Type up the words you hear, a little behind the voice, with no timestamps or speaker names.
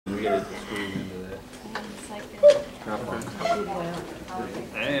We gotta squeeze into that.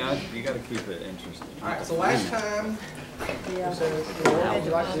 Hey, you gotta keep it interesting. All right, so last time, what would you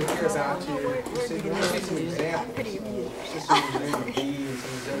like to hear about you see some examples, just some examples B and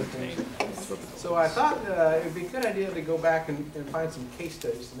some of these other things. So I thought it would be a good idea to go back and find some case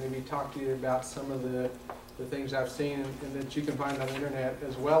studies and maybe talk to you about some of the things I've seen and that you can find on the internet,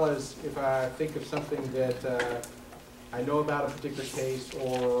 as well as if I think of something that I know about a particular case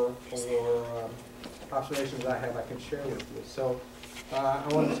or observations I have I can share with you. So I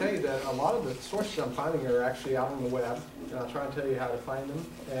want to tell you that a lot of the sources I'm finding are actually out on the web, and I'll try and tell you how to find them.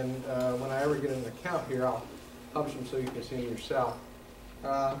 And when I ever get an account here, I'll publish them so you can see them yourself.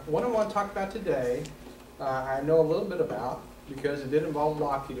 One I want to talk about today, I know a little bit about because it did involve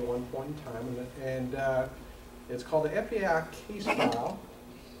Lockheed at one point in time, and it's called the FBI case file,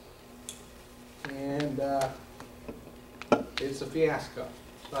 and it's a fiasco.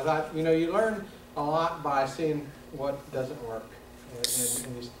 So I thought, you know, you learn a lot by seeing what doesn't work and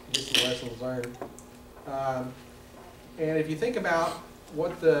you get some lessons learned. And if you think about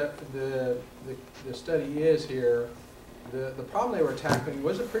what the study is here, the problem they were tackling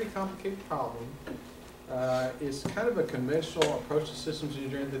was a pretty complicated problem. It's kind of a conventional approach to systems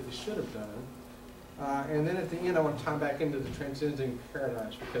engineering that they should have done. And then at the end, I want to tie back into the transcending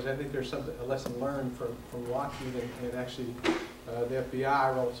paradigms, because I think there's a lesson learned from Lockheed and actually the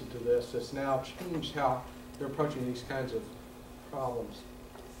FBI relative to this that's now changed how they're approaching these kinds of problems.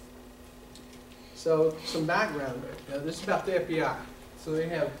 So some background. This is about the FBI. So they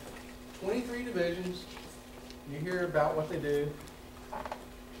have 23 divisions. You hear about what they do.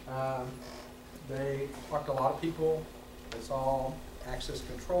 They talk to a lot of people. It's all access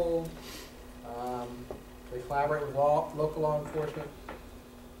controlled. They collaborate with local law enforcement,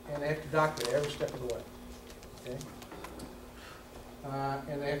 and they have to document every step of the way. Okay?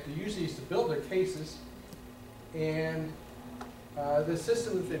 And they have to use these to build their cases. And the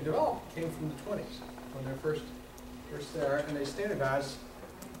system that they developed came from the 20s when they're first there, and they standardized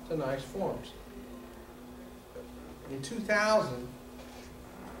to nice forms. In 2000,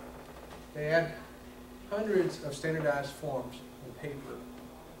 they had hundreds of standardized forms in paper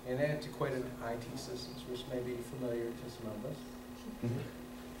and antiquated IT systems, which may be familiar to some of us.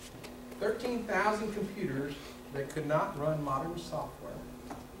 13,000 computers that could not run modern software.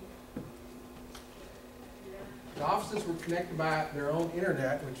 The offices were connected by their own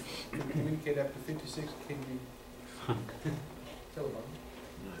internet, which could communicate up to 56 kb telephone.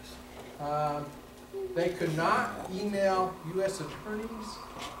 Nice. They could not email U.S. attorneys,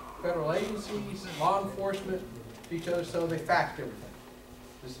 federal agencies, law enforcement to each other, so they faxed everything.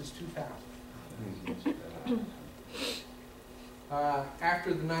 This is 2000.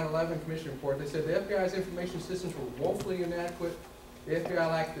 After the 9/11 Commission report, they said the FBI's information systems were woefully inadequate. The FBI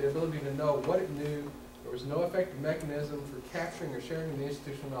lacked the ability to know what it knew. There was no effective mechanism for capturing or sharing the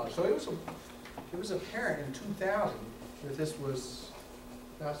institutional knowledge. So it was apparent in 2000 that this was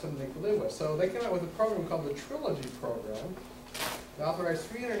not something they could live with. So they came out with a program called the Trilogy Program. They authorized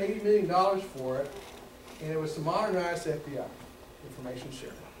 $380 million for it, and it was to modernize the FBI. Information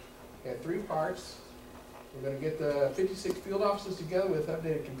sharing. It had three parts. We're going to get the 56 field offices together with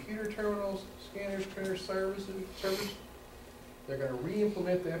updated computer terminals, scanners, printers, servers. They're going to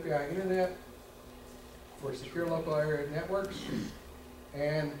re-implement the FBI Internet for secure local area networks.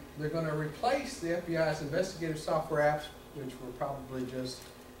 And they're going to replace the FBI's investigative software apps, which were probably just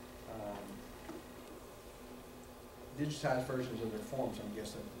digitized versions of their forms, I'm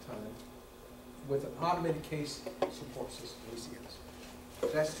guessing, at the time, with an automated case support system, ACS. So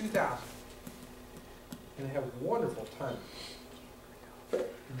that's 2000. And they have a wonderful time.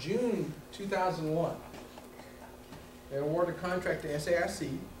 June 2001, they awarded a contract to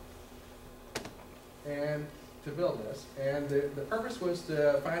SAIC and to build this. And the purpose was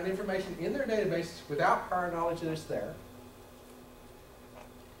to find information in their databases without prior knowledge that it's there.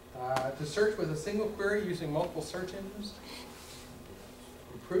 To search with a single query using multiple search engines.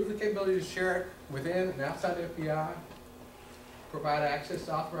 Improve the capability to share it within and outside the FBI, provide access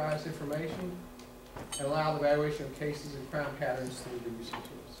to authorized information, and allow the evaluation of cases and crime patterns through the use of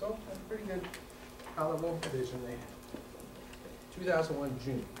tools. So that's a pretty good high-level vision they had. 2001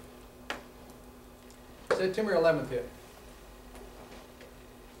 June. September 11th hit.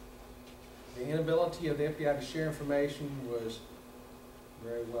 The inability of the FBI to share information was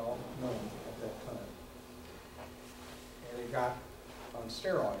very well known at that time. And it got on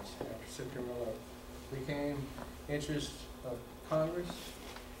steroids after September 11th. Became interest of Congress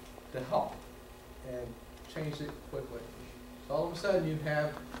to help and change it quickly. So all of a sudden you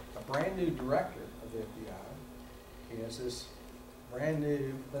have a brand new director of the FBI. He has this brand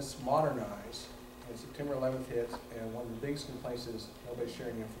new, let's modernize, and September 11th hits, and one of the biggest complaints is nobody's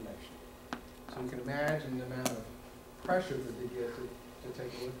sharing information. So you can imagine the amount of pressure that they get to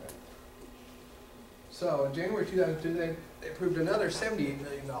take a look at it. So in January 2002, they approved another $78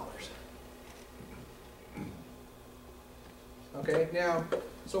 million. Okay, now,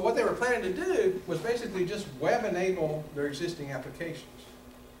 so what they were planning to do was basically just web enable their existing applications.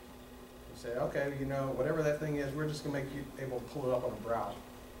 They say, okay, you know, whatever that thing is, we're just going to make you able to pull it up on a browser.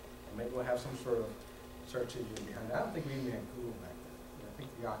 And maybe we'll have some sort of search engine behind it. I don't think we even had Google back then. I think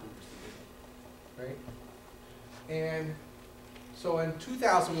Yahoo was the big one, right? And so in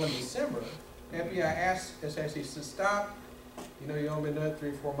 2001 December, FBI asked SIC to stop. You know, you've only been doing it 3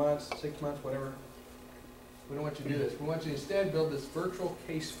 or 4 months, 6 months, whatever. We don't want you to do this. We want you to instead build this virtual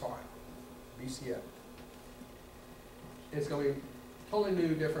case file, VCF. It's going to be totally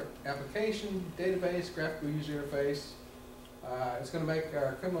new, different application, database, graphical user interface. It's going to make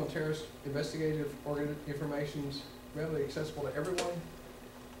our criminal and terrorist investigative information readily accessible to everyone,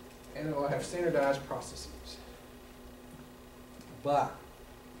 and it will have standardized processes. But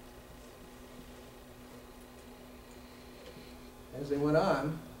as they went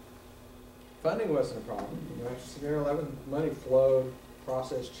on, funding wasn't a problem. You know, scenario 11, money flowed,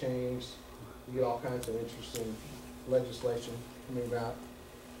 process changed. You get all kinds of interesting legislation coming about.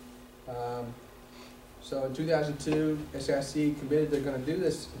 So in 2002, SIC committed they're going to do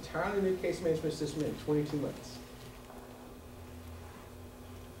this entirely new case management system in 22 months.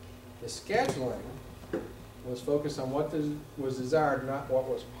 The scheduling was focused on what was desired, not what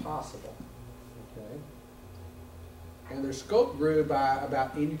was possible. Okay. And their scope grew by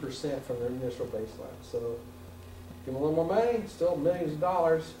about 80% from their initial baseline. So give them a little more money, still millions of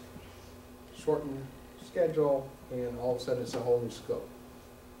dollars, shorten schedule, and all of a sudden it's a whole new scope.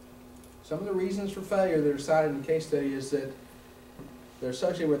 Some of the reasons for failure that are cited in the case study is that they're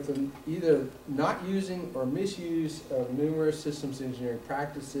associated with either not using or misuse of numerous systems engineering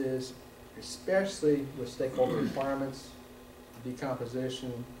practices, especially with stakeholder requirements,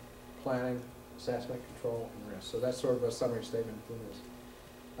 decomposition, planning, assessment, control, and risk. So that's sort of a summary statement for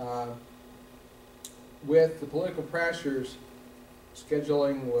this. With the political pressures,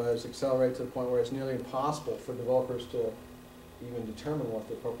 scheduling was accelerated to the point where it's nearly impossible for developers to even determine what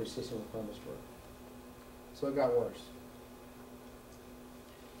the appropriate system requirements were. So it got worse.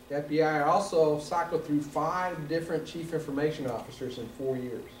 The FBI also cycled through 5 different chief information officers in 4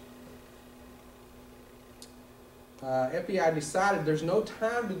 years. FBI decided there's no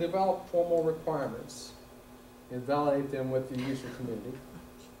time to develop formal requirements and validate them with the user community.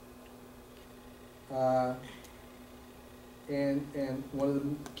 And one of the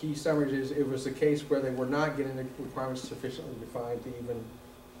key summaries is it was a case where they were not getting the requirements sufficiently defined to even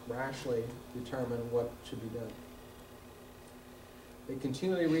rationally determine what should be done. They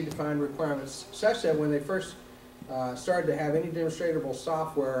continually redefined requirements such that when they first started to have any demonstratable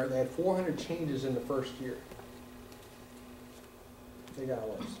software, they had 400 changes in the first year. They got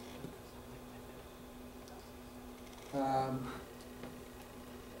worse.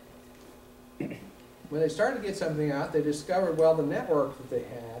 When they started to get something out, they discovered, well, the network that they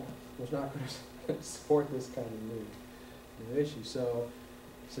had was not going to support this kind of new issue. So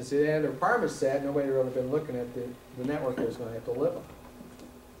since they had the requirements set, nobody had really been looking at the network that was going to have to live on.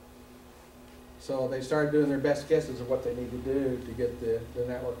 So they started doing their best guesses of what they need to do to get the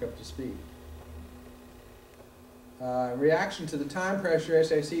network up to speed. In reaction to the time pressure,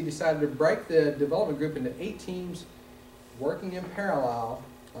 SIC decided to break the development group into 8 teams working in parallel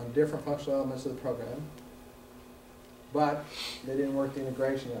on different functional elements of the program, but they didn't work the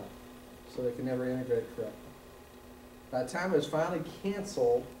integration out, so they could never integrate correctly. By the time it was finally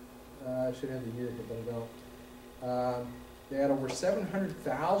canceled, I should have the year, but they don't. They had over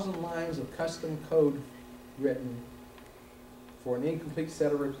 700,000 lines of custom code written for an incomplete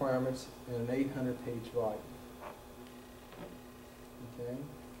set of requirements in an 800-page volume. Okay.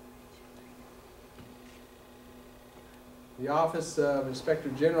 The Office of Inspector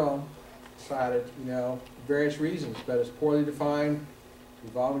General cited, various reasons, but it's poorly defined,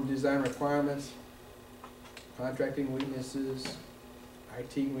 evolving design requirements, contracting weaknesses,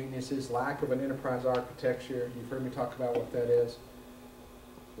 IT weaknesses, lack of an enterprise architecture. You've heard me talk about what that is.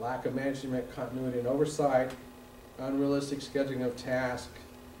 Lack of management continuity and oversight, unrealistic scheduling of tasks,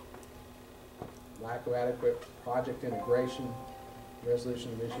 lack of adequate project integration,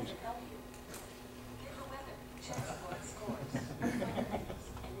 resolution of issues.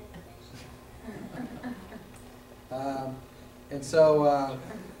 And so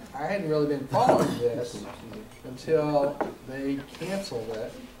I hadn't really been following this until they canceled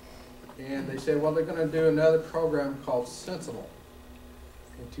it, and they said, well, they're going to do another program called Sentinel.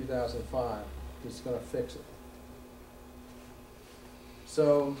 in 2005 that's going to fix it.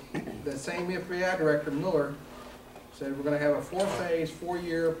 So the same FBI director, Miller, said we're going to have a 4-phase,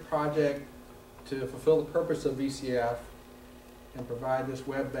 4-year project to fulfill the purpose of VCF and provide this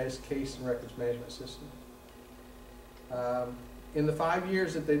web-based case and records management system. In the 5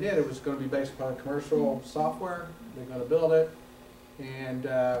 years that they did, it was going to be based upon commercial software. They're going to build it, and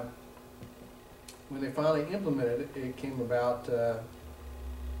when they finally implemented it, it came about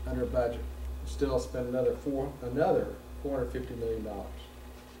under budget. Still spent another $450 million,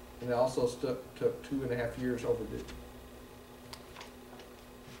 and it also took 2.5 years overdue.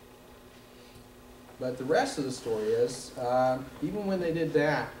 But the rest of the story is, even when they did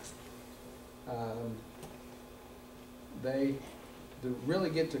that, to really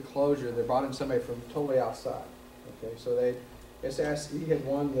get to closure, they brought in somebody from totally outside. Okay, so SSE had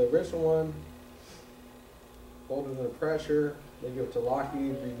won the original one, folded under pressure. They give it to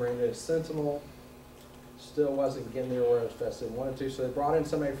Lockheed, rebranded as Sentinel. Still wasn't getting there where it was they wanted to, so they brought in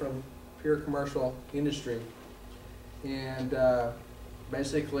somebody from pure commercial industry and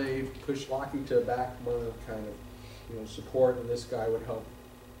basically pushed Lockheed to a back burner kind of support, and this guy would help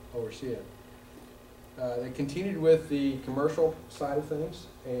oversee it. They continued with the commercial side of things,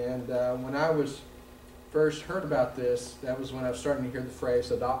 and when I was first heard about this, that was when I was starting to hear the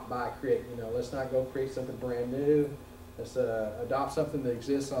phrase adopt, buy, create. Let's not go create something brand new. Let's adopt something that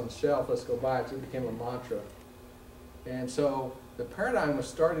exists on the shelf. Let's go buy it. So it became a mantra. And so the paradigm was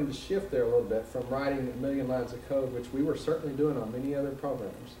starting to shift there a little bit from writing a million lines of code, which we were certainly doing on many other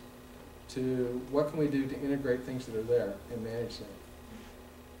programs, to what can we do to integrate things that are there and manage them.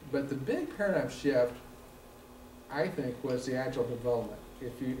 But the big paradigm shift, I think, was the agile development.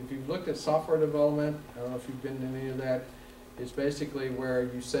 If you've looked at software development, I don't know if you've been in any of that, it's basically where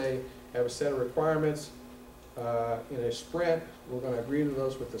you say, have a set of requirements in a sprint, we're going to agree to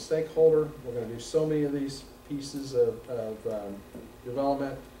those with the stakeholder, we're going to do so many of these pieces of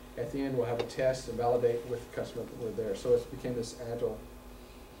development, at the end we'll have a test and validate with the customer that we're there. So it became this agile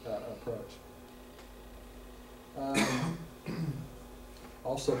approach.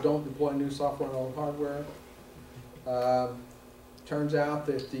 Also, don't deploy new software on old hardware. Turns out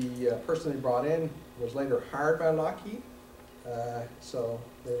that the person they brought in was later hired by Lockheed, so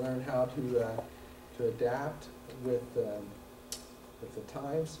they learned how to adapt with the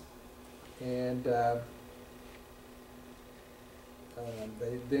times, and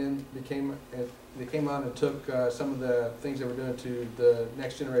they then they came on and took some of the things they were doing to the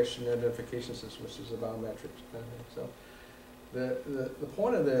next generation identification system, which is the biometrics. So the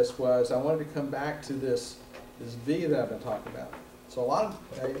point of this was I wanted to come back to this V that I've been talking about. So a lot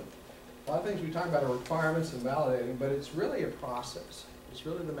of things we talk about are requirements and validating, but it's really a process. It's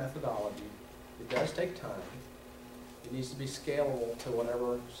really the methodology. It does take time. It needs to be scalable to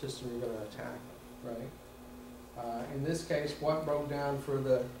whatever system you're going to attack, right? In this case, what broke down for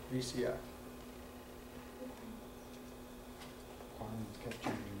the VCF?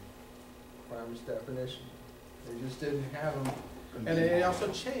 Requirements definition. They just didn't have them. And it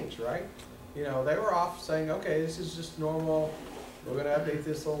also changed, right? They were off saying, okay, this is just normal. We're going to update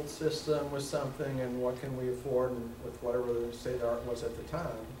this old system with something, and what can we afford, and with whatever the state of the art was at the time.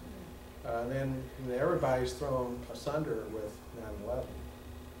 Then everybody's thrown asunder with 9/11.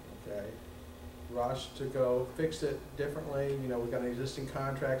 Okay, rush to go fix it differently. We've got an existing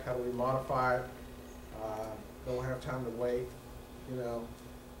contract. How do we modify it? Don't have time to wait.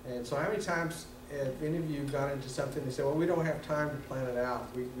 And so how many times have any of you gone into something and say, well, we don't have time to plan it out.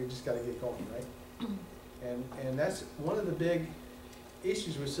 We just got to get going, right? And that's one of the big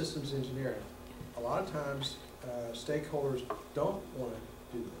issues with systems engineering. A lot of times stakeholders don't want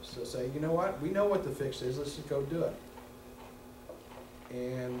to do this. They'll say, you know what, we know what the fix is, let's just go do it.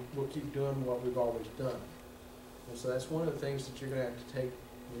 And we'll keep doing what we've always done. And so that's one of the things that you're going to have to take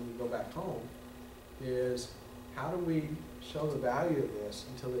when you go back home, is how do we show the value of this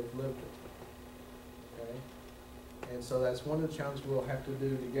until they've lived it? Okay? And so that's one of the challenges we'll have to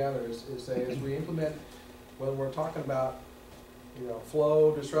do together is say, as we implement, when we're talking about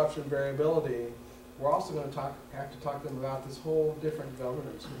flow, disruption, variability, we're also going to have to talk to them about this whole different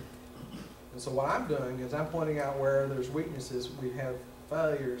governance. And so what I'm doing is I'm pointing out where there's weaknesses, we have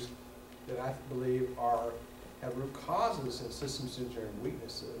failures that I believe have root causes in systems engineering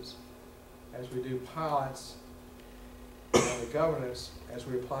weaknesses. As we do pilots on the governance, as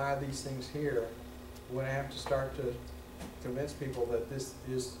we apply these things here, we're going to have to start to convince people that this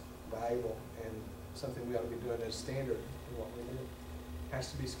is valuable and something we ought to be doing as standard in what we do. It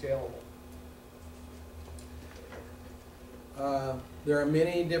has to be scalable. There are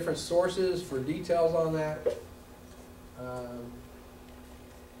many different sources for details on that.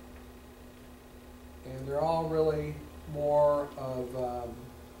 and they're all really more of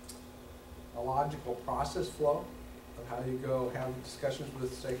a logical process flow of how do you go have discussions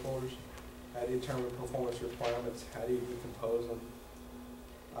with stakeholders, how do you determine performance requirements, how do you decompose them.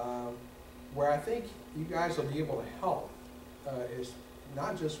 Where I think you guys will be able to help is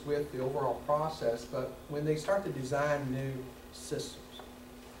not just with the overall process, but when they start to design new systems.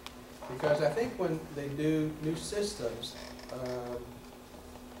 Because I think when they do new systems,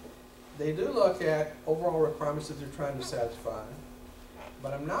 they do look at overall requirements that they're trying to satisfy,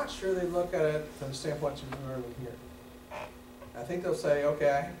 but I'm not sure they look at it from the standpoint you're learning here. I think they'll say, okay,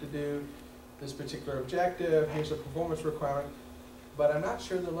 I have to do this particular objective, here's a performance requirement, but I'm not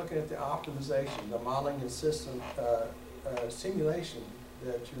sure they're looking at the optimization, the modeling and system simulation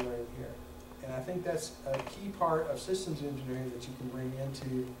that you're learning here. And I think that's a key part of systems engineering that you can bring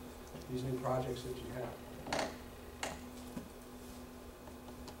into these new projects that you have.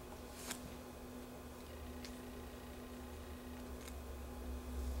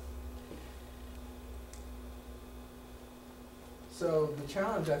 So the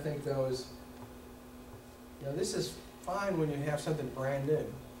challenge, I think, though, is, this is fine when you have something brand new.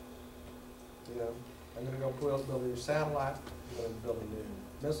 I'm going to go build a new satellite, I'm going to build a new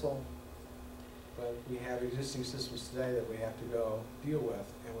missile, but we have existing systems today that we have to go deal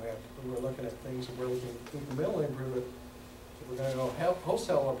with, and we're looking at things where we can incrementally improve it. If we're going to go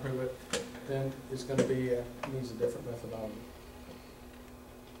wholesale improve it, then it's going to be needs a different methodology.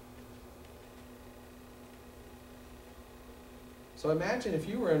 So imagine if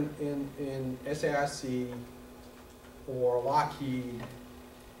you were in SAIC or Lockheed,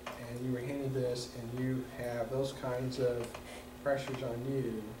 and you were handed this, and you have those kinds of pressures on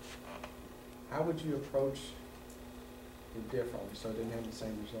you, how would you approach it differently so it didn't have the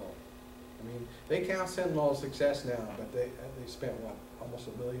same result? I mean, they count Sentinel as success now, but they spent, what, almost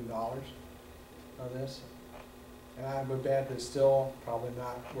 $1 billion on this? And I would bet that it's still probably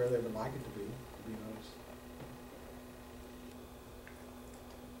not where they would like it to be honest.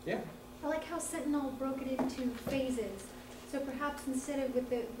 Yeah? I like how Sentinel broke it into phases. So perhaps instead of with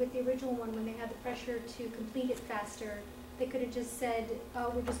the original one, when they had the pressure to complete it faster, they could have just said,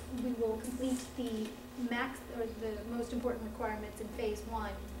 we will complete the max or the most important requirements in phase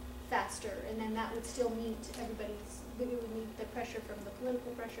 1 faster, and then that would still meet it would meet the pressure from the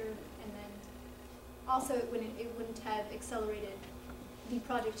political pressure, and then also it wouldn't have accelerated the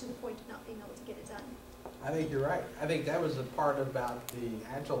project to the point of not being able to get it done. I think you're right. I think that was the part about the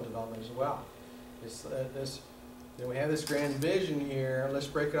agile development as well. We have this grand vision here, let's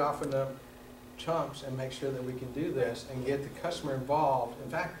break it off into chunks and make sure that we can do this and get the customer involved. In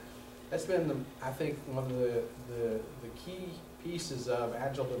fact, that's been, I think, one of the key pieces of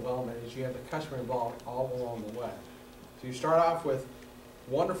agile development is you have the customer involved all along the way. So you start off with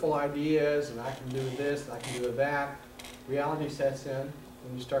wonderful ideas, and I can do this, and I can do that. Reality sets in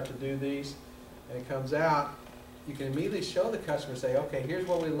when you start to do these, and it comes out. You can immediately show the customer, say, okay, here's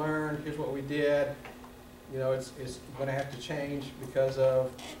what we learned, here's what we did. It's going to have to change because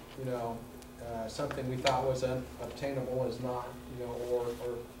of, something we thought was unobtainable is not, or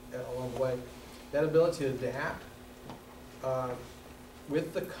along the way. That ability to adapt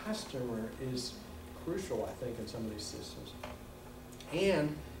with the customer is crucial, I think, in some of these systems.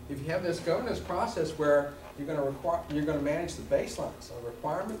 And if you have this governance process where you're going to manage the baselines of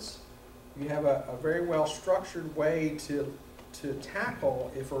requirements, you have a very well structured way to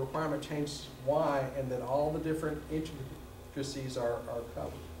tackle if a requirement changes Y, and then all the different intricacies are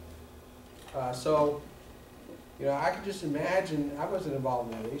covered. So, I can just imagine, I wasn't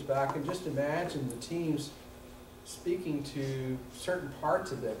involved in these, but I can just imagine the teams speaking to certain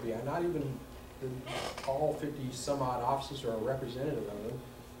parts of the FBI, not even all 50 some odd officers are a representative of them.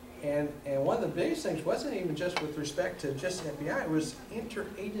 And one of the biggest things wasn't even just with respect to just FBI, it was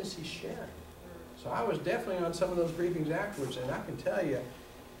interagency sharing. So I was definitely on some of those briefings afterwards, and I can tell you,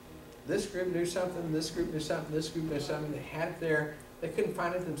 this group knew something, this group knew something, this group knew something, they had it there, they couldn't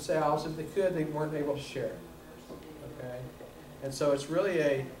find it themselves. If they could, they weren't able to share it. Okay? And so it's really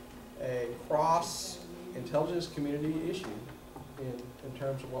a cross-intelligence community issue in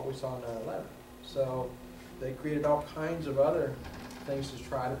terms of what we saw in 9/11. So they created all kinds of other things to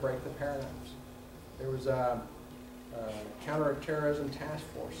try to break the paradigms. There was a counterterrorism task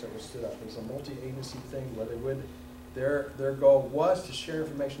force that was stood up. It was a multi-agency thing where they would, their goal was to share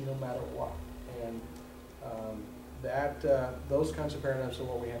information no matter what. And those kinds of paradigms are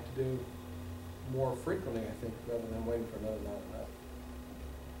what we have to do more frequently, I think, rather than waiting for another 9/11.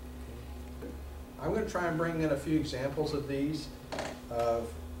 I'm going to try and bring in a few examples of these.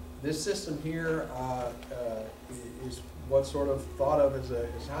 This system here is what's sort of thought of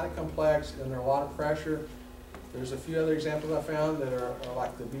as highly complex, and there's a lot of pressure. There's a few other examples I found that are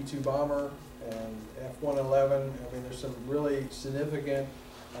like the B-2 bomber and F-111. I mean, there's some really significant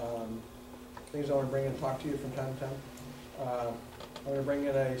things I want to bring in and talk to you from time to time. I'm going to bring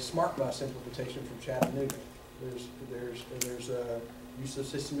in a smart bus implementation from Chattanooga. There's use of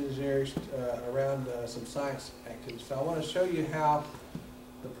system engineering around some science activities. So I want to show you how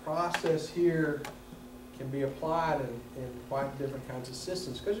the process here can be applied in quite different kinds of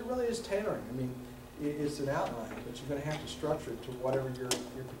systems, because it really is tailoring. I mean, it's an outline, but you're going to have to structure it to whatever your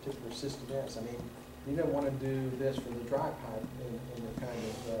particular system is. I mean, you don't want to do this for the dry pipe in the kind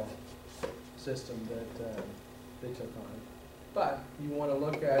of system that they took on. But you want to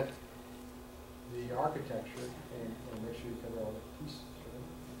look at the architecture and make sure you cover all the pieces.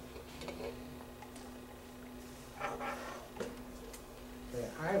 Okay,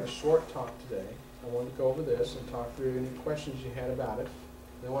 I have a short talk today. I wanted to go over this and talk through any questions you had about it.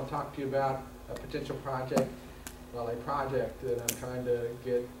 And I want to talk to you about a potential project, well, a project that I'm trying to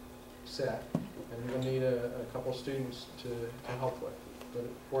get set, and we're going to need a couple students to help with. But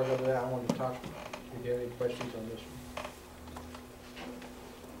before I go to that, I wanted to talk if you have any questions on this one.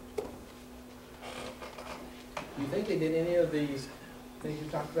 Do you think they did any of these things you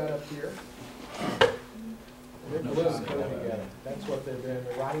talked about up here? They're gluing code together. That's what they're doing.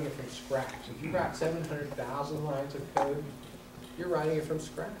 They're writing it from scratch. If you write 700,000 lines of code, you're writing it from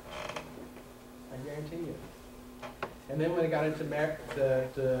scratch. I guarantee you. And then when it got into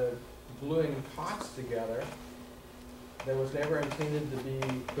the gluing pots together, that was never intended to be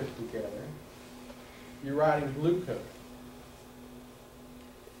put together. You're writing glue code.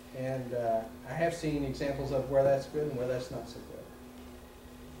 And I have seen examples of where that's good and where that's not so good.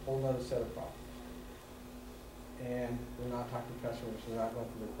 Whole other set of problems. And we're not talking to customers, we're not going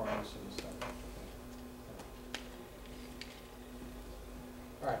through the requirements and stuff.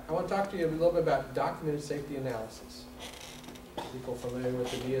 All right, I want to talk to you a little bit about documented safety analysis. People familiar with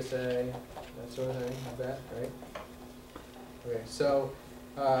the DSA, that sort of thing, I bet, right? Okay, so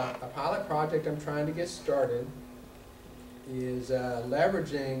a pilot project I'm trying to get started is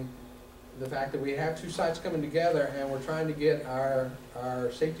leveraging the fact that we have two sites coming together, and we're trying to get our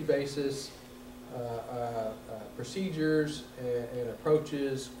safety basis procedures and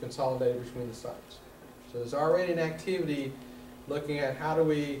approaches consolidated between the sites. So there's already an activity looking at how do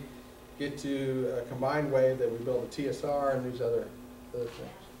we get to a combined way that we build a TSR and these other things.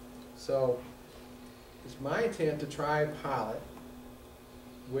 So it's my intent to try a pilot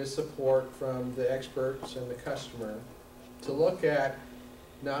with support from the experts and the customer to look at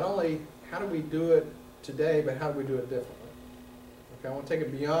not only how do we do it today, but how do we do it differently. Okay, I want to take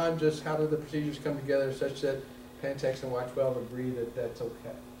it beyond just how do the procedures come together such that Pantex and Y12 agree that that's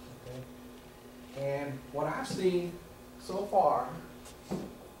okay. Okay? And what I've seen so far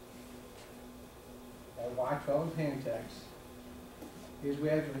at Y12 and Pantex is we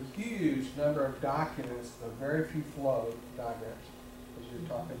have a huge number of documents, but very few flow diagrams, as you're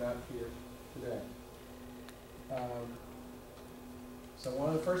talking about here today. So one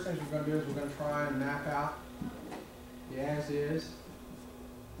of the first things we're going to do is we're going to try and map out the as-is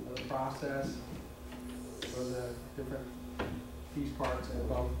of the process for the different piece parts in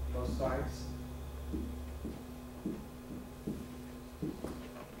both sites.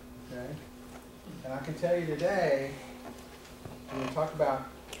 Okay, and I can tell you today, when we talk about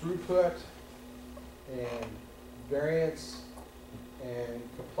throughput and variance and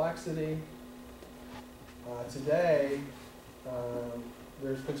complexity, today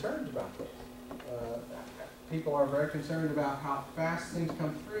there's concerns about this. People are very concerned about how fast things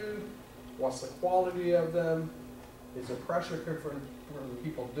come through, what's the quality of them, is there pressure for the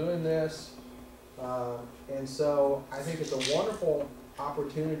people doing this, and so I think it's a wonderful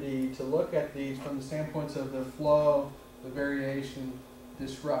opportunity to look at these from the standpoints of the flow, the variation,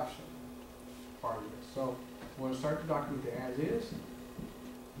 disruption part of this. So we're going to start to document the as-is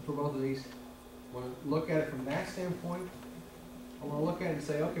for both of these. We'll look at it from that standpoint. I want to look at it and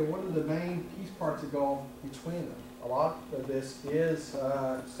say, okay, what are the main piece parts that go between them? A lot of this is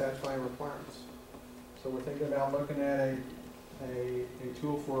satisfying requirements. So we're thinking about looking at a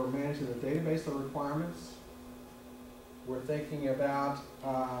tool for managing the database of requirements. We're thinking about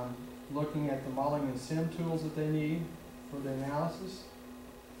looking at the modeling and sim tools that they need for the analysis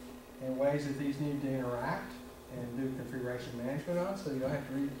and ways that these need to interact and do configuration management on, so you don't have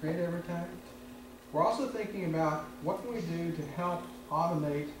to recreate it every time. We're also thinking about what can we do to help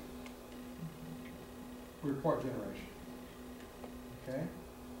automate report generation. Okay?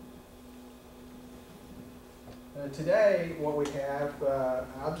 Today, what we have,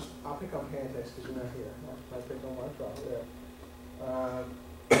 I'll pick on Pantex because you're not here. I'll pick on my problem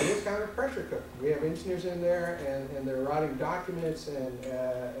there. It is kind of a pressure cooker. We have engineers in there, and they're writing documents, and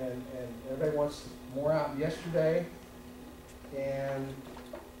everybody wants more out yesterday. And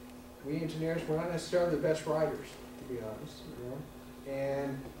we engineers, we're not necessarily the best writers, to be honest. You know?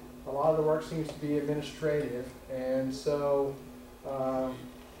 And a lot of the work seems to be administrative, and so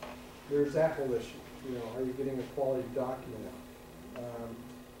there's that whole issue. You know, are you getting a quality document out?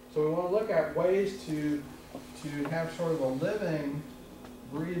 So we want to look at ways to have sort of a living,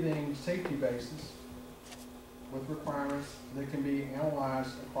 breathing safety basis with requirements that can be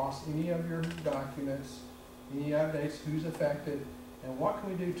analyzed across any of your documents, any updates, who's affected, and what can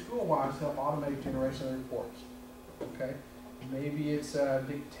we do tool-wise to help automate generation of reports. Okay, maybe it's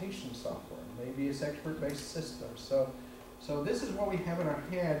dictation software, maybe it's expert-based systems. So this is what we have in our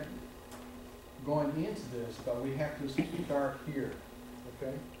head going into this, but we have to start here.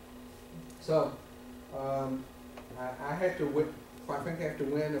 Okay, so I have to quite frankly, I have to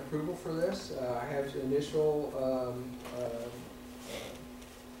win approval for this. I have initial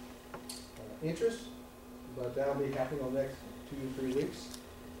interest, but that'll be happening on the next 2 to 3 weeks.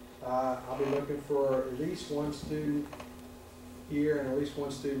 I'll be looking for at least one student here and at least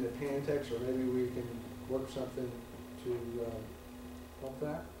one student at Pantex, or maybe we can work something to help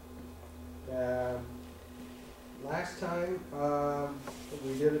that. Last time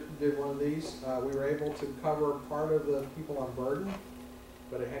we did one of these, we were able to cover part of the people on burden,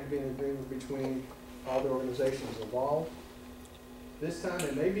 but it had to be an agreement between all the organizations involved. This time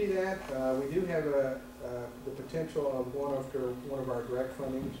it may be that. We do have the potential of one of our direct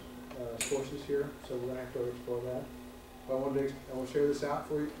funding sources here, so we're going to have to explore that. But I want to share this out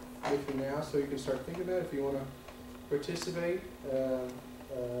with you now so you can start thinking about it. If you want to participate,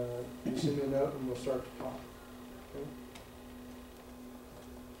 you send me a note and we'll start to talk. Okay?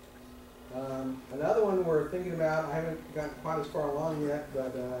 Another one we're thinking about, I haven't gotten quite as far along yet,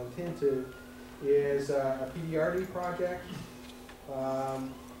 but I intend to, is a PDRD project.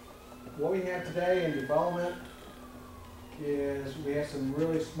 What we have today in development is we have some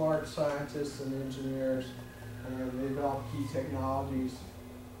really smart scientists and engineers, and they develop key technologies.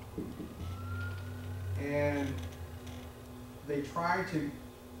 And they try to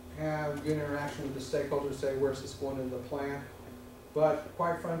have good interaction with the stakeholders, say where's this going in the plant. But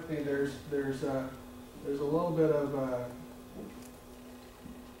quite frankly, there's a little bit of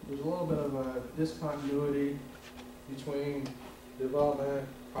a discontinuity between development,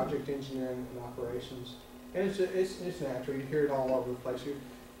 project engineering, and operations. And it's natural. You hear it all over the place.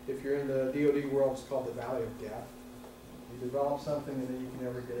 If you're in the DoD world, it's called the Valley of Death. You develop something and then you can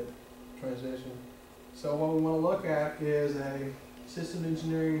never get it transition. So what we want to look at is a system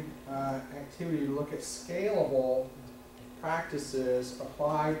engineering activity to look at scalable practices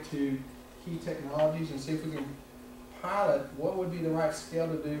applied to key technologies and see if we can pilot what would be the right scale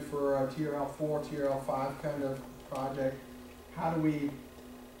to do for a TRL4, TRL5 kind of project. How do we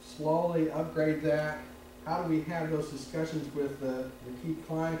slowly upgrade that? How do we have those discussions with the key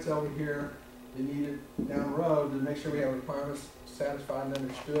clients over here that need it down the road to make sure we have requirements satisfied and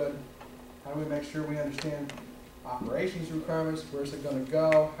understood? How do we make sure we understand operations requirements? Where's it going to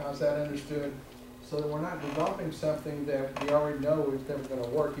go? How's that understood? So that we're not developing something that we already know is never going to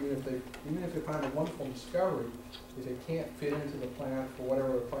work, even if they find a wonderful discovery, if it can't fit into the plan for whatever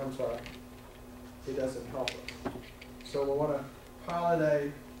the requirements are, it doesn't help us. So we want to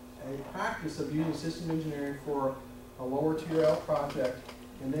pilot a practice of using system engineering for a lower TRL project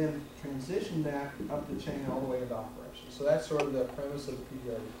and then transition that up the chain all the way into operations. So that's sort of the premise of the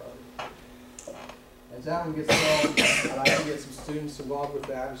PDRD project. As that one gets going, I'd like to get some students involved with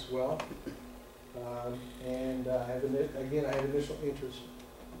that as well. I have initial interest.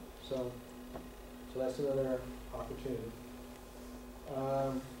 So that's another opportunity.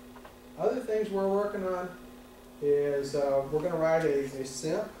 Other things we're working on is we're going to write a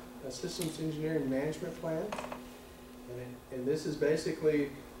SIMP, a Systems Engineering Management Plan. And this is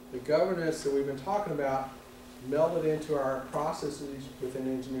basically the governance that we've been talking about melded into our processes within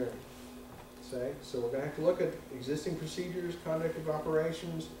engineering. So we're going to have to look at existing procedures, conduct of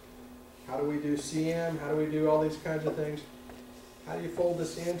operations. How do we do CM? How do we do all these kinds of things? How do you fold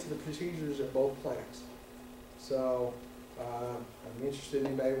this into the procedures at both plants? So I'm interested in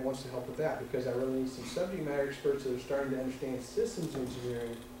anybody who wants to help with that, because I really need some subject matter experts that are starting to understand systems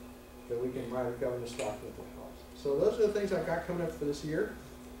engineering that we can write a governance document that helps. So those are the things I've got coming up for this year,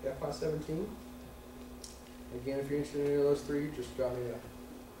 FY17. Again, if you're interested in any of those three, just drop me a note.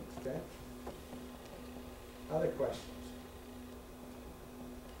 Okay? Other questions?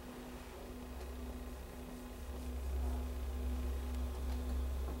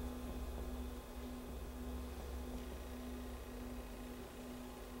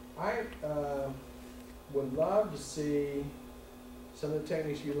 I would love to see some of the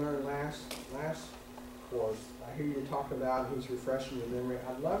techniques you learned last course. I hear you talking about, and he's refreshing your memory.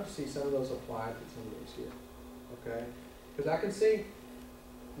 I'd love to see some of those applied to some of these here, okay? Because I can see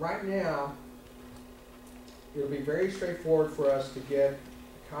right now, it'll be very straightforward for us to get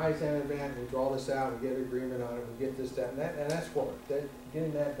a Kaizen event and draw this out and get agreement on it and get this done. And that's work.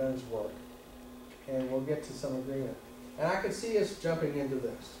 Getting that done is work. And we'll get to some agreement. And I can see us jumping into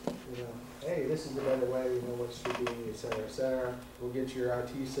this. You know, hey, this is a better way, we know what it should be, et cetera, et cetera. We'll get your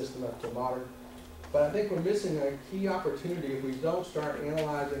IT system up to modern. But I think we're missing a key opportunity if we don't start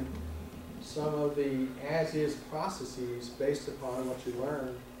analyzing some of the as-is processes based upon what you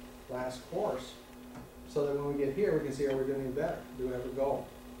learned last course, so that when we get here, we can see, are we doing it better? Do we have a goal?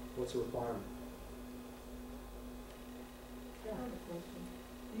 What's the requirement? I have a question.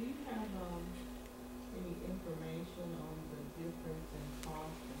 Do you have any information on the difference in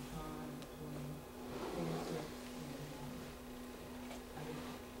cost and time between Kansas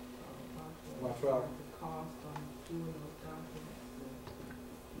and Boswell? the cost on doing those documents?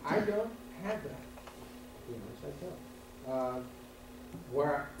 I don't have that. Yes, I don't.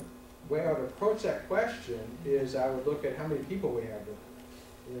 Where I would approach that question is I would look at how many people we have there,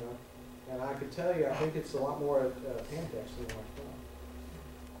 you know. And I could tell you, I think it's a lot more at Pantex than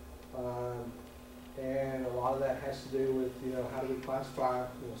Boswell. And a lot of that has to do with, you know, how do we classify,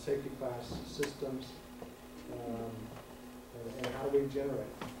 you know, safety class systems, and how do we generate.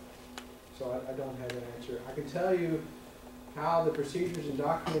 So I don't have an answer. I can tell you how the procedures and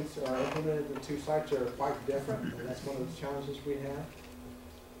documents are implemented in the two sites are quite different, and that's one of the challenges we have.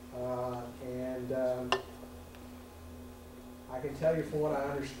 I can tell you from what I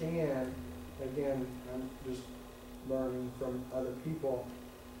understand, again, I'm just learning from other people,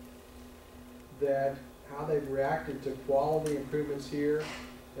 that how they've reacted to quality improvements here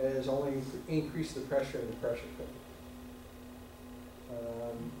has only increased the pressure in the pressure cooker.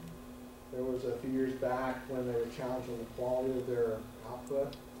 There was a few years back when they were challenging the quality of their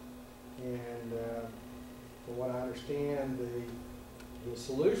output, and from what I understand, the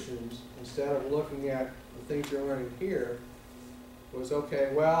solutions, instead of looking at the things you're learning here, was,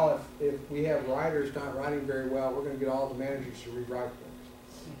 okay, well, if we have writers not writing very well, we're going to get all the managers to rewrite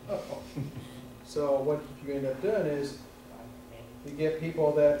things. So what you end up doing is you get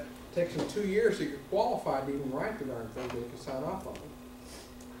people that it takes them 2 years to get qualified to even write the darn thing, they can sign off on it.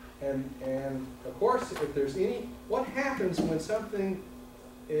 And of course, if there's any, what happens when something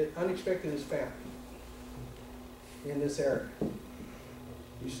unexpected is found in this area?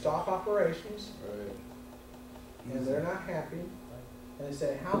 You stop operations, right, and they're not happy, and they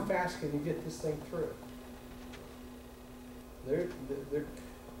say, how fast can you get this thing through? They're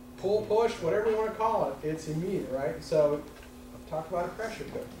pull, push, whatever you want to call it, it's immediate, right? So talk about a pressure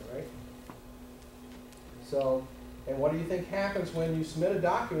cooker, right? So, and what do you think happens when you submit a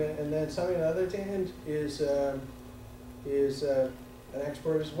document and then somebody on the other end is an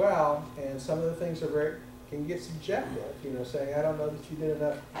expert as well, and some of the things are can get subjective, you know, saying, I don't know that you did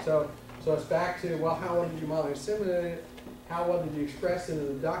enough. So it's back to, well, how well did you model and simulate it? How well did you express it in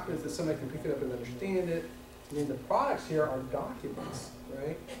the document that somebody can pick it up and understand it? I mean, the products here are documents,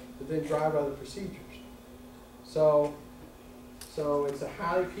 right, that then drive other procedures. So it's a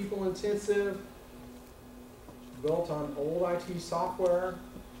highly people-intensive, built on old IT software,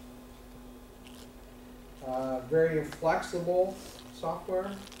 very inflexible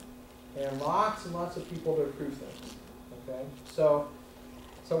software, and lots of people to approve things. Okay, so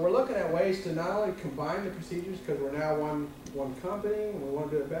we're looking at ways to not only combine the procedures because we're now one company and we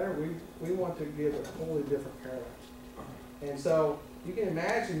want to do it better. We want to give a totally different paradigm. And so you can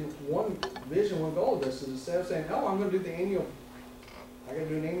imagine one vision, one goal of this is instead of saying, oh, I'm going to do the annual, I got to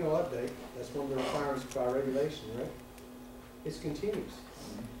do an annual update. That's one of the requirements by regulation, right? It's continuous.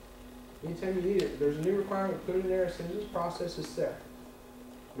 Anytime you need it, there's a new requirement, put it in there as soon as this process is set.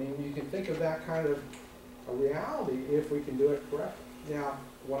 I mean, you can think of that kind of a reality if we can do it correctly. Now,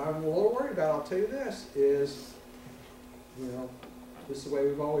 what I'm a little worried about, I'll tell you this, is, you know, this is the way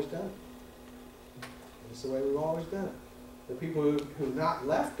we've always done it. This is the way we've always done it. The people who've not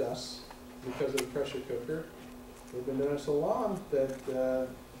left us because of the pressure cooker, they've been doing it so long that you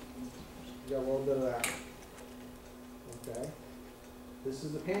got a little bit of that. Okay? This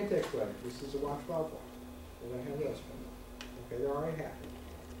is the Pantex way. This is a watch valve one. We're going to have those coming up. Okay, they're already happening.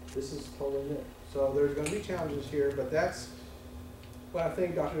 This is totally new. So there's going to be challenges here, but that's what I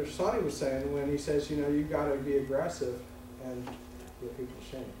think Dr. Sani was saying when he says, you know, you've got to be aggressive and get people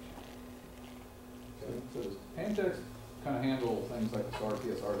to change. Okay. So does Pantex kind of handle things like the SAR,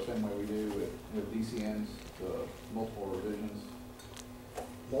 PSR the same way we do with DCNs, the multiple revisions?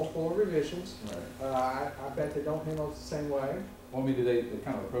 multiple revisions. Right. I bet they don't handle it the same way. Well, I mean, they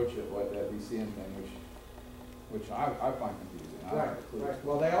kind of approach it like that VCN thing, which I find confusing. I don't Right, have a clue. right.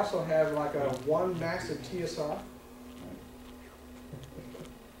 Well, they also have like a one massive TSR. Right.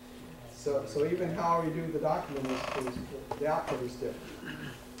 So even how you do the document is the output is different.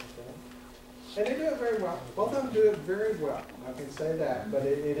 Okay? And they do it very well. Both of them do it very well. I can say that. But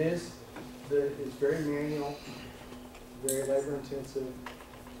it's very manual, very labor intensive,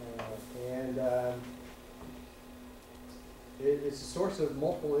 and it's a source of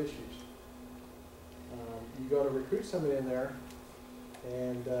multiple issues. You go to recruit somebody in there,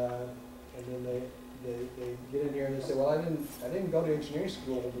 and then they get in here and they say, well, I didn't go to engineering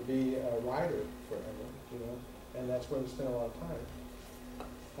school to be a writer forever, you know, and that's where we spend a lot of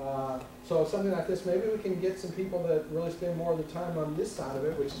time. So something like this, maybe we can get some people that really spend more of the time on this side of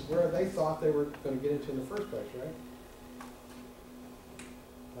it, which is where they thought they were going to get into in the first place, right?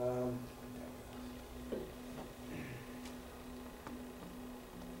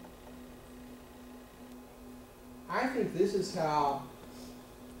 I think this is how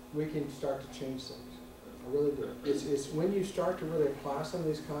we can start to change things. I really do. It's when you start to really apply some of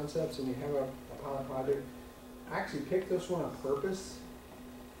these concepts and you have a pilot project. I actually picked this one on purpose,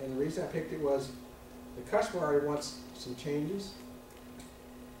 and the reason I picked it was the customer already wants some changes.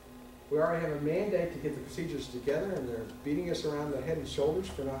 We already have a mandate to get the procedures together, and they're beating us around the head and shoulders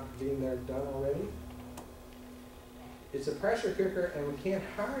for not being there done already. It's a pressure cooker, and we can't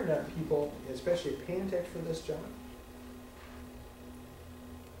hire enough people, especially Pantech, for this job.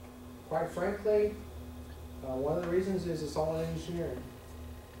 Quite frankly, one of the reasons is it's all in engineering.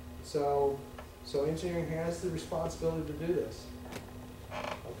 So engineering has the responsibility to do this.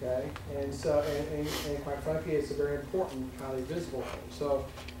 Okay, and quite frankly, it's a very important, highly visible thing. So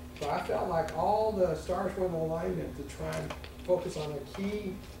I felt like all the stars were in alignment to try and focus on a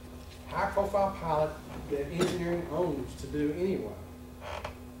key, high-profile pilot that engineering owns to do anyway.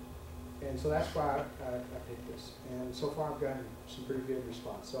 And so that's why I picked this. And so far, I've gotten some pretty good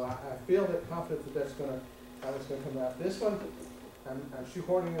response. So I feel that confident that that's how it's going to come out. This one, I'm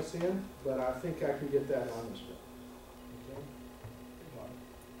shoehorning us in, but I think I can get that on this one. Okay.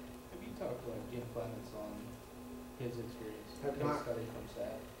 Have you talked to Jim Clements on his experience? Have case not. study from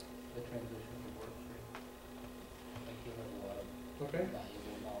staff, the transition to work stream? I think he'll have a lot of Okay.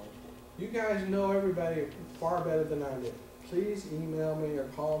 valuable knowledge. You guys know everybody far better than I do. Please email me or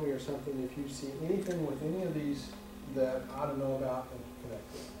call me or something if you see anything with any of these that I don't know about and connect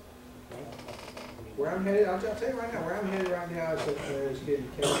with. Okay? Where I'm headed, I'll tell you right now, where I'm headed right now is getting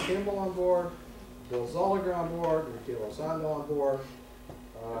Kevin Kimball on board, Bill Zolliger on board, Ricky Lozano on board,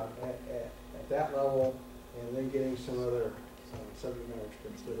 at that level, and then getting some other subject matter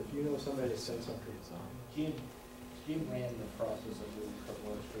experts. But if you know somebody that sends something, Jim ran the process of moving from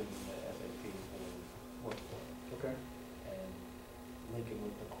WorkStream to SAP for workflow. okay? And linking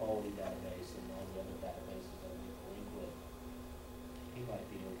with the quality database and all the other databases that we link with, he might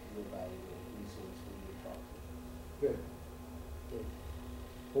be a real valuable resource for you to talk to. Good. Good.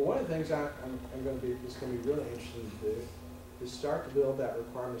 Well, one of the things it's going to be really interesting to do is start to build that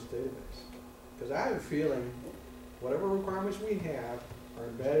requirements database. Because I have a feeling whatever requirements we have are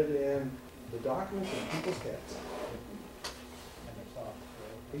embedded in the documents in people's heads. And their software.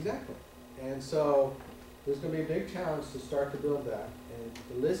 Exactly. And so there's going to be a big challenge to start to build that and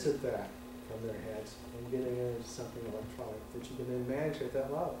elicit that from their heads and getting it into something electronic that you can then manage at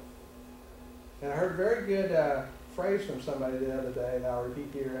that level. And I heard a very good phrase from somebody the other day that I'll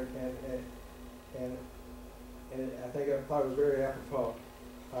repeat here, and I think I thought it was very apropos.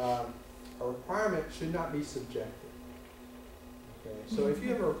 A requirement should not be subjective. Okay, so if you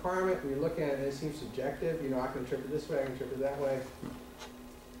have a requirement and you're looking at it and it seems subjective, you know, I can interpret this way, I can interpret that way,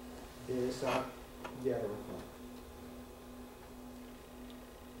 it's not yet a requirement.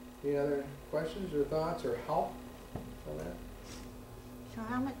 Any other questions or thoughts or help on that? So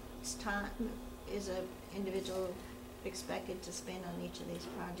how much time is an individual expected to spend on each of these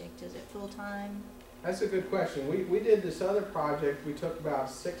projects? Is it full-time? That's a good question. We did this other project, we took about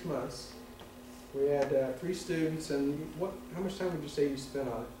 6 months. We had 3 students, and how much time would you say you spent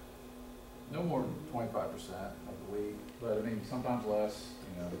on it? No more than 25% of the week, but I mean, sometimes less,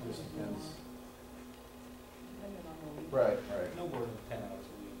 you know, it just depends. Right. No more than 10 hours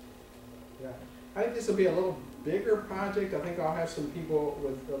a week. Yeah. I think this will be a little bigger project. I think I'll have some people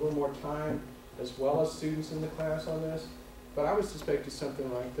with a little more time as well as students in the class on this. But I would suspect it's something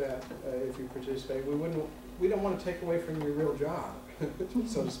like that if you participate. We don't want to take away from your real job,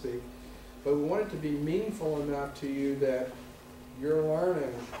 so to speak. But we want it to be meaningful enough to you that you're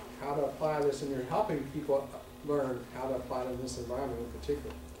learning how to apply this and you're helping people learn how to apply it in this environment in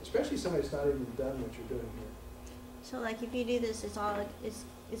particular, especially somebody that's not even done what you're doing here. So like if you do this,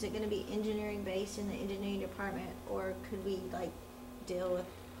 is it gonna be engineering based in the engineering department, or could we like deal with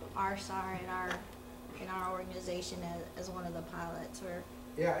our SAR in our organization as one of the pilots, or?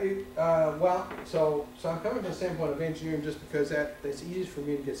 Yeah, well, so I'm coming from the standpoint of engineering just because that's easy for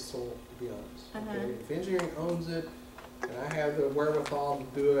me to get sold, to be honest. Okay? If engineering owns it and I have the wherewithal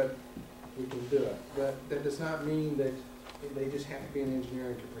to do it, we can do it. But that does not mean that they just have to be in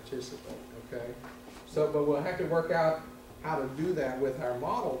engineering to participate, okay? So, but we'll have to work out how to do that with our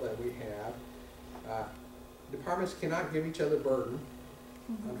model that we have. Departments cannot give each other burden,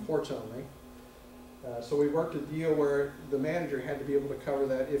 unfortunately. So we worked a deal where the manager had to be able to cover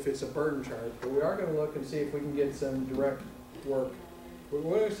that if it's a burden charge. But we are going to look and see if we can get some direct work. We're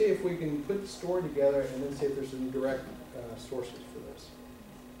going to see if we can put the story together and then see if there's some direct sources for this.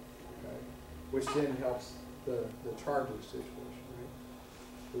 Okay? Which then helps the charging situation, right?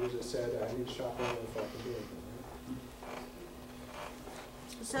 Because it said, I need to shop around if I can do it. Right?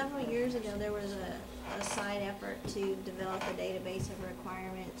 Several years ago, there was a side effort to develop a database of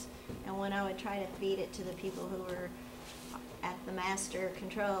requirements, and when I would try to feed it to the people who were at the master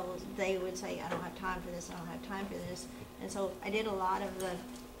controls, they would say, I don't have time for this, I don't have time for this. And so I did a lot of the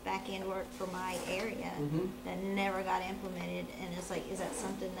back end work for my area that never got implemented, and it's like, is that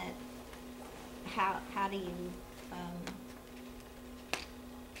something that, how do you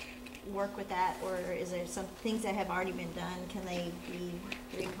work with that, or is there some things that have already been done, can they be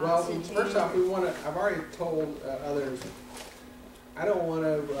reconstituted? Well, first off, I've already told others, I don't want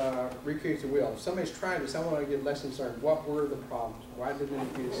to recreate the wheel. If somebody's trying this, I want to get lessons learned. What were the problems? Why didn't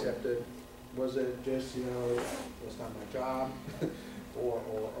it get accepted? Was it just, it's not my job, or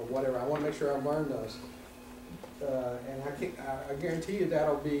whatever? I want to make sure I learn those. And I guarantee you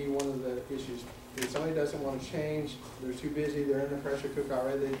that'll be one of the issues. If somebody doesn't want to change, they're too busy, they're in the pressure cooker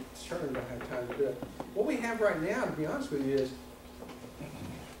already, they certainly don't have time to do it. What we have right now, to be honest with you, is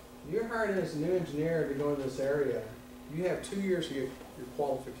you're hired as a new engineer to go into this area. You have 2 years to get your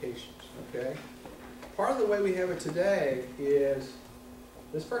qualifications, okay? Part of the way we have it today is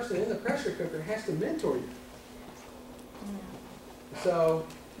this person in the pressure cooker has to mentor you. So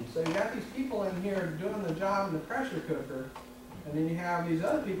you got these people in here doing the job in the pressure cooker, and then you have these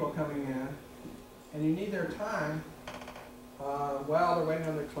other people coming in, and you need their time. Well, they're waiting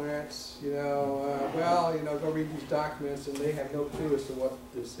on their clearance, go read these documents, and they have no clue as to what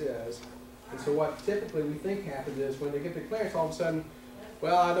this is. And so what typically we think happens is when they get the clearance, all of a sudden,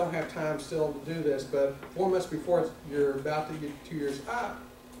 well, I don't have time still to do this, but 4 months before you're about to get 2 years up,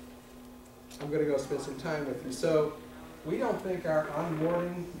 I'm going to go spend some time with you. So we don't think our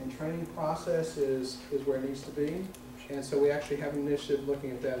onboarding and training process is where it needs to be. And so we actually have an initiative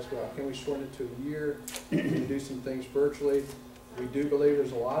looking at that as well. Can we shorten it to a year? Can we do some things virtually? We do believe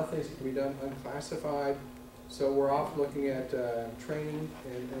there's a lot of things that can be done unclassified. So we're off looking at training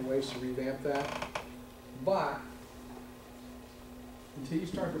and ways to revamp that. But until you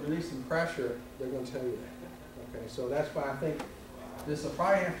start to release some pressure, they're going to tell you that. Okay, so that's why I think this will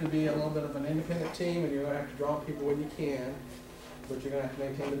probably have to be a little bit of an independent team, and you're going to have to draw on people when you can, but you're going to have to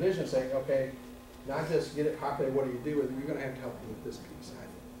maintain the vision, saying, okay, not just get it populated, what do you do with it? You're going to have to help them with this piece, I think.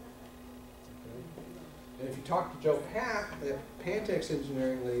 Okay? And if you talk to Joe Papp, the Pantex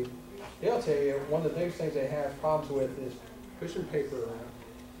engineering lead, he'll tell you one of the biggest things they have problems with is pushing paper around,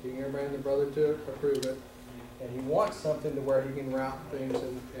 getting everybody and their brother to approve it, and he wants something to where he can route things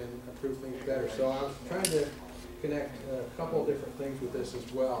and approve things better. So I was trying to connect a couple of different things with this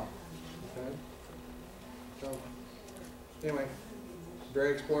as well. Okay? So anyway,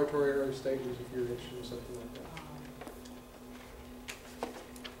 very exploratory early stages if you're interested in something like that.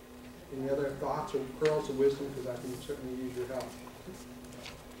 Any other thoughts or pearls of wisdom? Because I can certainly use your help.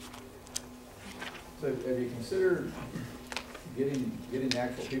 So have you considered getting the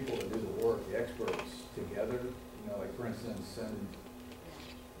actual people to do the work, the experts, together? Like for instance, send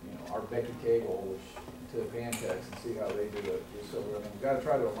our Becky Cable to Pantex and see how they do it. So we've got to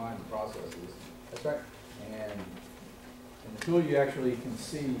try to align the processes. That's right. And until you actually can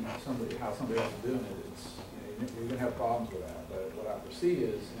see how somebody else is doing it, you're going to have problems with that. But what I foresee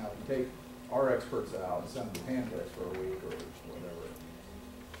is, if you take our experts out and send them to Pantex for a week or whatever,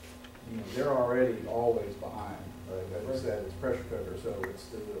 they're already always behind. Right? As I said, it's pressure cooker, so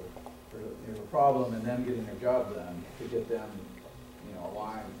there's a problem in them getting their job done to get them,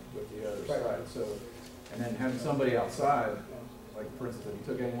 aligned with the other side. So, and then having somebody outside, like for instance, if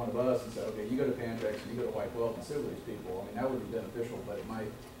you took any one of us and said, okay, you go to Pantex and you go to White Weld and sit with these people, that would be beneficial, but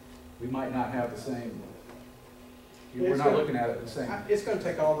we might not have the same We're not looking at it the same. It's gonna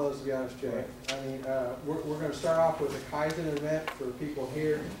take all those, to be honest, Jay. I mean, we're gonna start off with a Kaizen event for people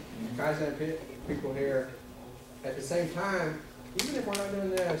here, Kaizen people here. At the same time, even if we're not doing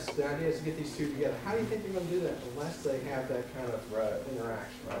this, the idea is to get these two together. How do you think they're gonna do that unless they have that kind of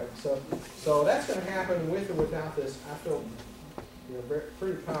interaction, right? So that's gonna happen with or without this. I feel,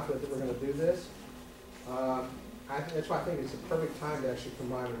 pretty confident that we're gonna do this. That's why I think it's a perfect time to actually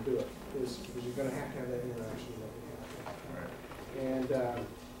combine and do it, is because you're gonna have that interaction that we have. And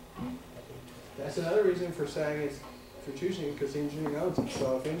that's another reason for saying it's, for choosing it, because engineering owns it.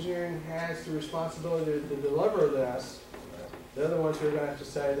 So if engineering has the responsibility to deliver this, they're the ones who are going to have to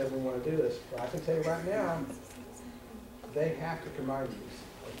say that we want to do this. But I can tell you right now, they have to combine these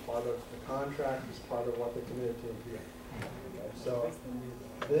as part of the contract, as part of what they committed to in here. Okay, so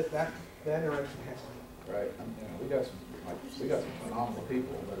that interaction has to. Right. We got some phenomenal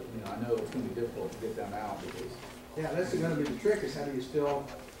people, but I know it's going to be difficult to get them out because. Yeah, that's going to be the trick. Is how do you still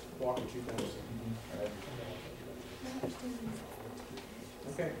walk and chew things? Right.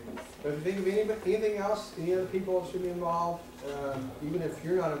 Okay. But if you think of anything else, any other people should be involved, even if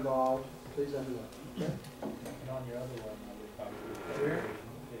you're not involved, please let me know. Okay? And on your other one, I would probably. Here?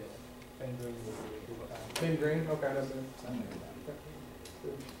 Yeah. Ben Green would be a good time. Ben Green? Okay, that's it.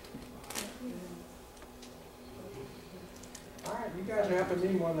 All right, you guys are helping me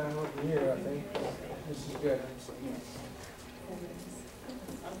more than I'm helping you, I think. This is good.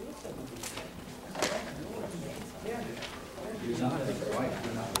 Yeah. You're not right.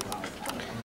 You're not right.